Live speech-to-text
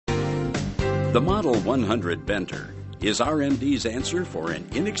The Model 100 bender is RMD's answer for an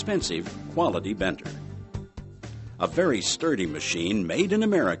inexpensive, quality bender. A very sturdy machine made in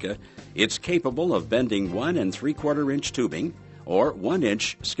America, it's capable of bending 1 3/4-inch tubing or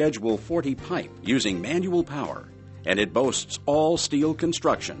 1-inch Schedule 40 pipe using manual power, and it boasts all steel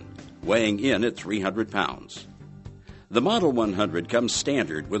construction, weighing in at 300 pounds. The Model 100 comes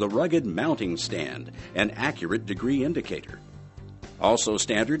standard with a rugged mounting stand and accurate degree indicator. Also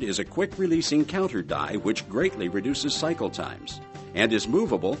standard is a quick-releasing counter die which greatly reduces cycle times and is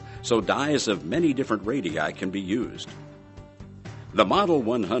movable so dies of many different radii can be used. The Model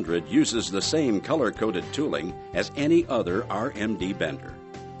 100 uses the same color-coded tooling as any other RMD bender.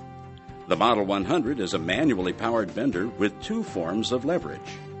 The Model 100 is a manually powered bender with 2 forms of leverage.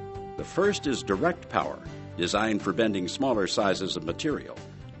 The first is direct power, designed for bending smaller sizes of material.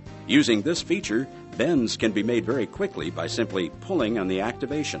 Using this feature, bends can be made very quickly by simply pulling on the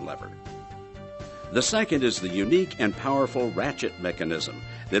activation lever. The second is the unique and powerful ratchet mechanism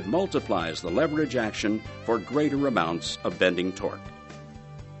that multiplies the leverage action for greater amounts of bending torque.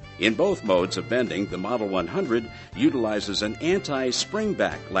 In both modes of bending, the Model 100 utilizes an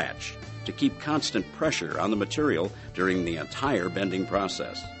anti-springback latch to keep constant pressure on the material during the entire bending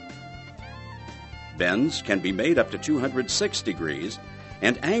process. Bends can be made up to 206 degrees,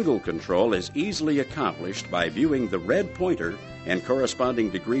 and angle control is easily accomplished by viewing the red pointer and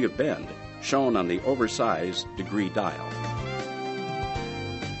corresponding degree of bend shown on the oversized degree dial.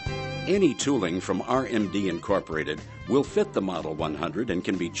 Any tooling from RMD Incorporated will fit the Model 100 and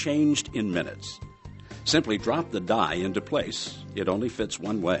can be changed in minutes. Simply drop the die into place, it only fits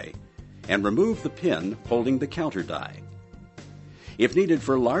one way, and remove the pin holding the counter die. If needed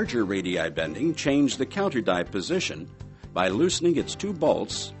for larger radii bending, change the counter die position by loosening its 2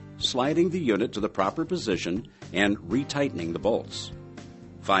 bolts, sliding the unit to the proper position, and retightening the bolts.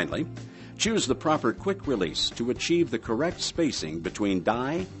 Finally, choose the proper quick release to achieve the correct spacing between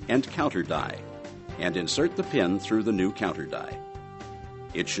die and counter die, and insert the pin through the new counter die.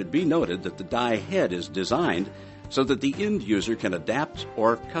 It should be noted that the die head is designed so that the end user can adapt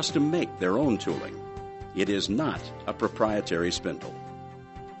or custom make their own tooling. It is not a proprietary spindle.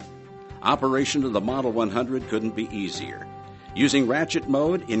 Operation of the Model 100 couldn't be easier. Using ratchet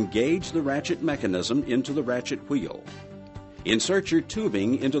mode, engage the ratchet mechanism into the ratchet wheel. Insert your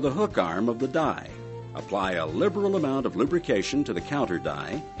tubing into the hook arm of the die. Apply a liberal amount of lubrication to the counter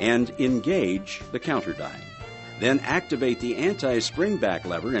die and engage the counter die. Then activate the anti-springback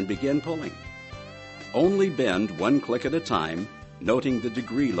lever and begin pulling. Only bend 1 click at a time, noting the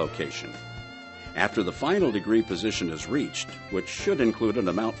degree location. After the final degree position is reached, which should include an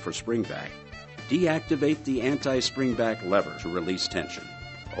amount for springback, deactivate the anti-springback lever to release tension.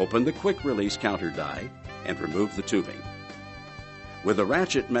 Open the quick release counter die and remove the tubing. With the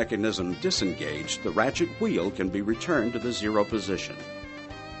ratchet mechanism disengaged, the ratchet wheel can be returned to the 0 position.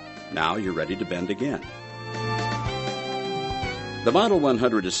 Now you're ready to bend again. The Model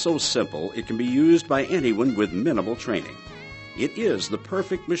 100 is so simple it can be used by anyone with minimal training. It is the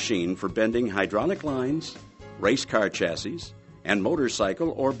perfect machine for bending hydraulic lines, race car chassis, and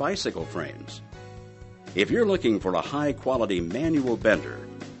motorcycle or bicycle frames. If you're looking for a high-quality manual bender,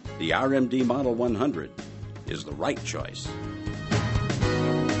 the RMD Model 100 is the right choice.